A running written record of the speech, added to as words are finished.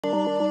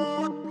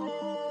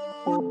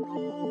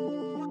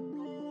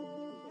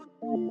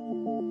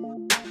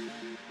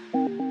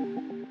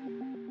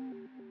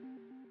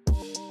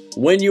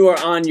When you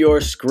are on your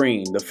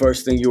screen, the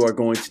first thing you are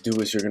going to do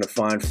is you're going to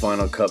find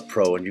Final Cut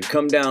Pro. And you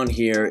come down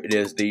here, it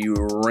is the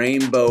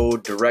Rainbow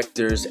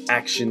Director's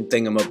Action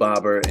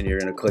Thingamabobber, and you're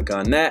going to click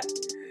on that.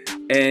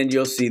 And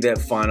you'll see that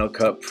Final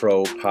Cut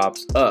Pro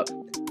pops up.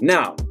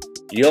 Now,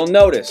 you'll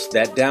notice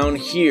that down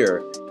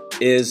here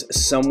is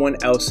someone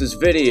else's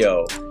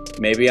video.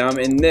 Maybe I'm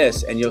in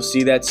this, and you'll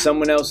see that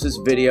someone else's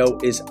video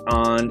is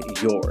on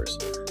yours.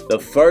 The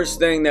first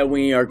thing that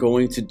we are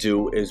going to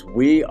do is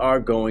we are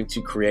going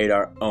to create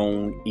our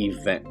own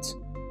event.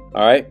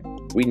 All right?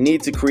 We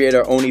need to create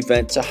our own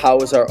event to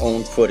house our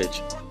own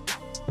footage.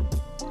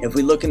 If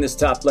we look in this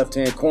top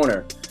left-hand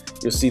corner,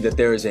 you'll see that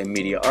there is a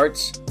Media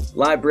Arts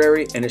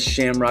library and a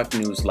Shamrock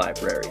News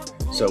library.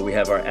 So we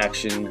have our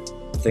Action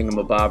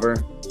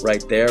Thingamabobber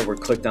right there. We're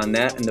clicked on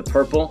that in the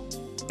purple,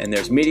 and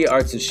there's Media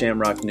Arts and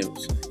Shamrock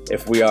News.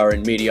 If we are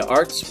in Media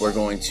Arts, we're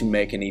going to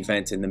make an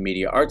event in the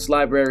Media Arts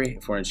library.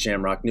 If we're in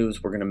Shamrock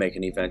News, we're going to make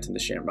an event in the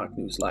Shamrock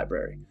News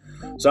library.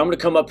 So I'm going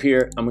to come up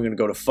here, I'm going to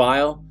go to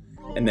File,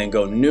 and then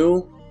go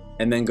New,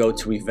 and then go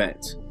to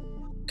Event.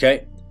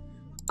 Okay?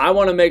 I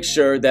want to make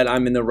sure that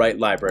I'm in the right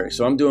library.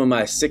 So I'm doing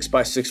my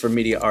 6x6 for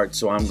Media Arts,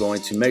 so I'm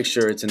going to make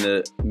sure it's in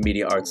the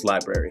Media Arts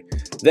library.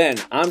 Then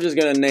I'm just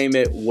going to name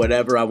it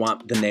whatever I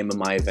want the name of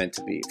my event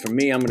to be. For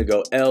me, I'm going to go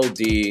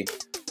LD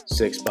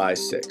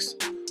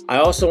 6x6. I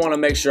also want to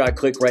make sure I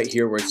click right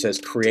here where it says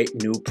Create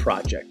New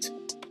Project.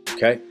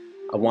 Okay?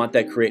 I want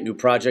that Create New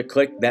Project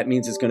click. That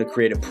means it's going to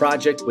create a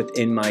project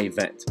within my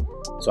event.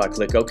 So I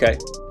click OK.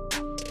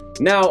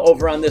 Now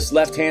over on this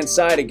left-hand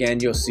side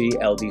again, you'll see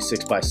LD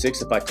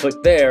 6x6. If I click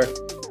there,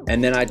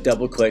 and then I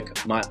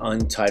double-click my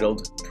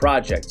untitled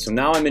project. So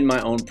now I'm in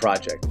my own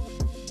project.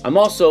 I'm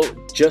also,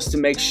 just to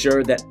make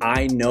sure that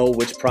I know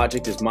which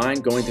project is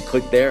mine, going to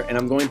click there, and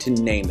I'm going to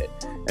name it.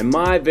 And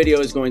my video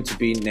is going to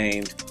be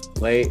named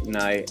Late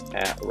Night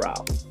at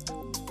Rowe.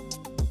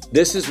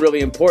 This is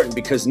really important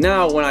because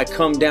now when I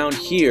come down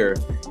here,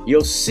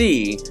 you'll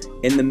see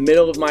in the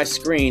middle of my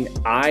screen,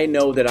 I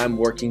know that I'm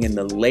working in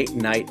the Late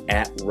Night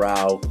at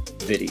Rowe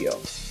video.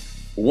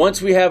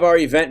 Once we have our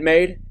event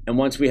made and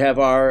once we have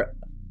our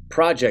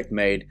project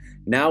made,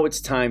 now it's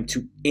time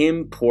to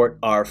import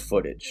our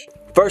footage.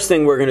 First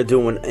thing we're going to do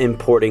when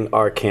importing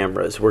our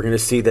cameras, we're going to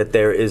see that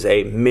there is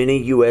a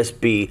mini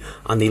USB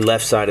on the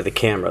left side of the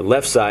camera.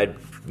 Left side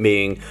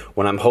being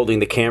when I'm holding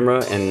the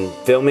camera and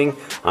filming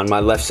on my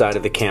left side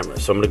of the camera.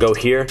 So I'm going to go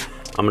here.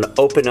 I'm going to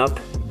open up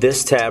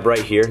this tab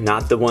right here,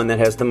 not the one that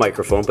has the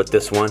microphone, but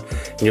this one.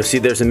 And you'll see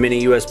there's a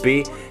mini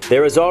USB.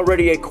 There is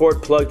already a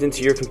cord plugged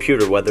into your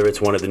computer, whether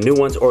it's one of the new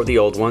ones or the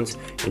old ones.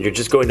 And you're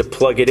just going to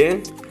plug it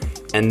in,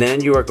 and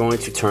then you are going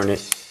to turn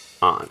it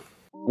on.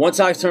 Once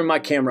I turn my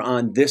camera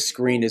on, this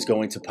screen is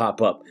going to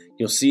pop up.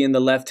 You'll see in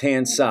the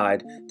left-hand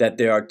side that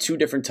there are two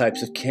different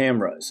types of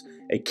cameras.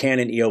 A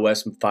Canon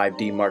EOS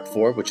 5D Mark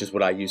IV, which is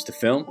what I use to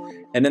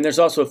film. And then there's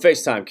also a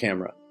FaceTime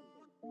camera.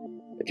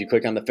 If you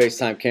click on the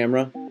FaceTime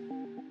camera,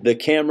 the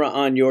camera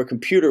on your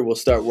computer will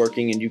start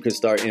working and you can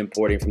start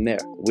importing from there.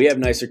 We have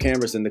nicer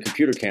cameras than the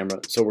computer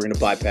camera, so we're going to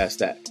bypass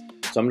that.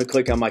 So I'm going to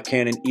click on my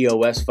Canon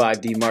EOS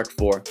 5D Mark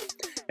IV,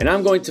 and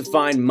I'm going to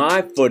find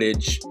my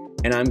footage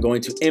and I'm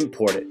going to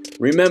import it.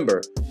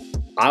 Remember,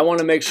 I want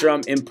to make sure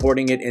I'm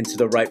importing it into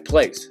the right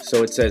place.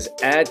 So it says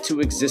Add to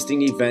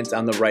Existing Event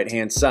on the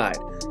right-hand side.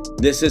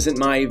 This isn't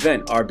my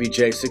event.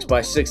 RBJ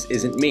 6x6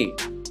 isn't me.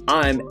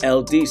 I'm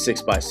LD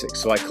 6x6.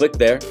 So I click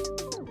there,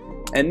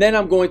 and then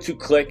I'm going to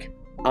click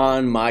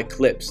on my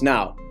clips.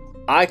 Now,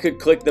 I could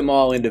click them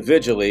all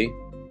individually.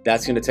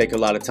 That's going to take a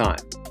lot of time.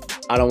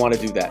 I don't want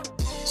to do that.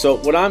 So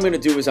what I'm going to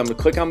do is I'm going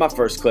to click on my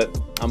first clip.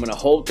 I'm going to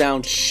hold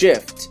down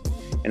Shift,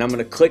 and I'm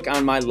going to click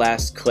on my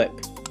last clip.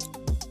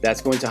 That's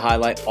going to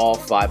highlight all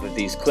 5 of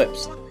these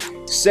clips.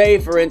 Say,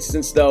 for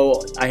instance,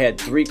 though, I had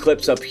 3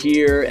 clips up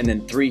here, and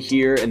then 3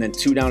 here, and then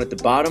 2 down at the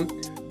bottom.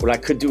 What I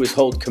could do is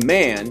hold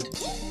Command,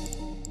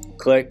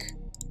 click,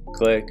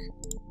 click,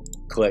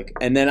 click,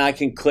 and then I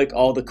can click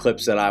all the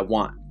clips that I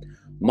want.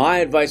 My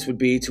advice would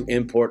be to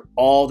import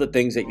all the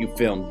things that you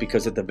filmed,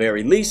 because at the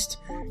very least,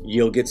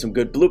 you'll get some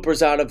good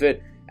bloopers out of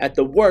it. At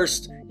the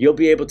worst, you'll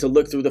be able to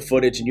look through the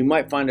footage, and you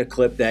might find a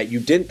clip that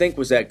you didn't think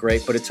was that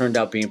great, but it turned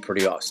out being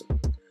pretty awesome.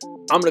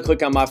 I'm going to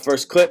click on my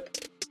first clip,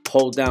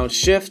 hold down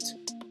Shift,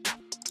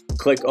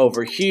 click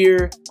over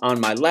here on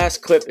my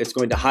last clip. It's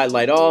going to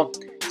highlight all.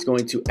 It's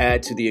going to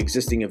add to the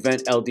existing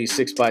event LD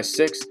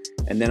 6x6,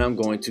 and then I'm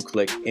going to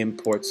click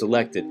Import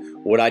Selected.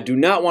 What I do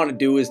not want to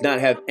do is not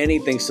have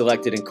anything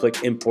selected and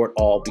click Import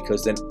All,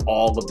 because then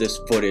all of this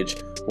footage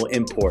will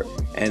import,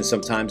 and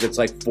sometimes it's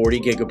like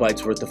 40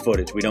 gigabytes worth of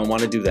footage. We don't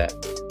want to do that.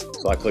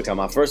 So I click on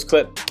my first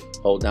clip,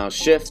 hold down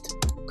Shift,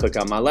 click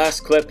on my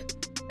last clip,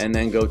 and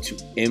then go to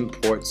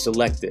Import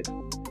Selected.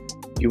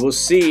 You will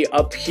see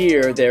up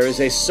here there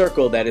is a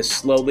circle that is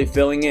slowly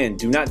filling in.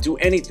 Do not do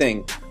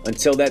anything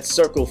until that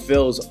circle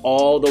fills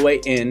all the way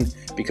in,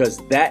 because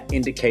that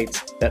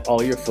indicates that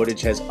all your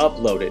footage has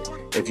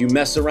uploaded. If you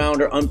mess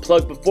around or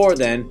unplug before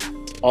then,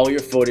 all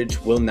your footage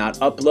will not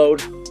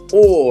upload,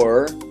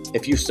 or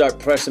if you start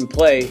pressing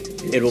play,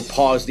 it will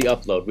pause the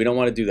upload. We don't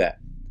want to do that.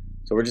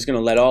 So we're just going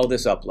to let all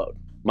this upload.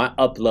 My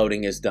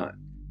uploading is done.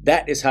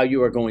 That is how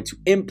you are going to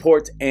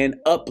import and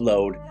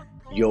upload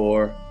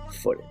your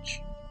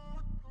footage.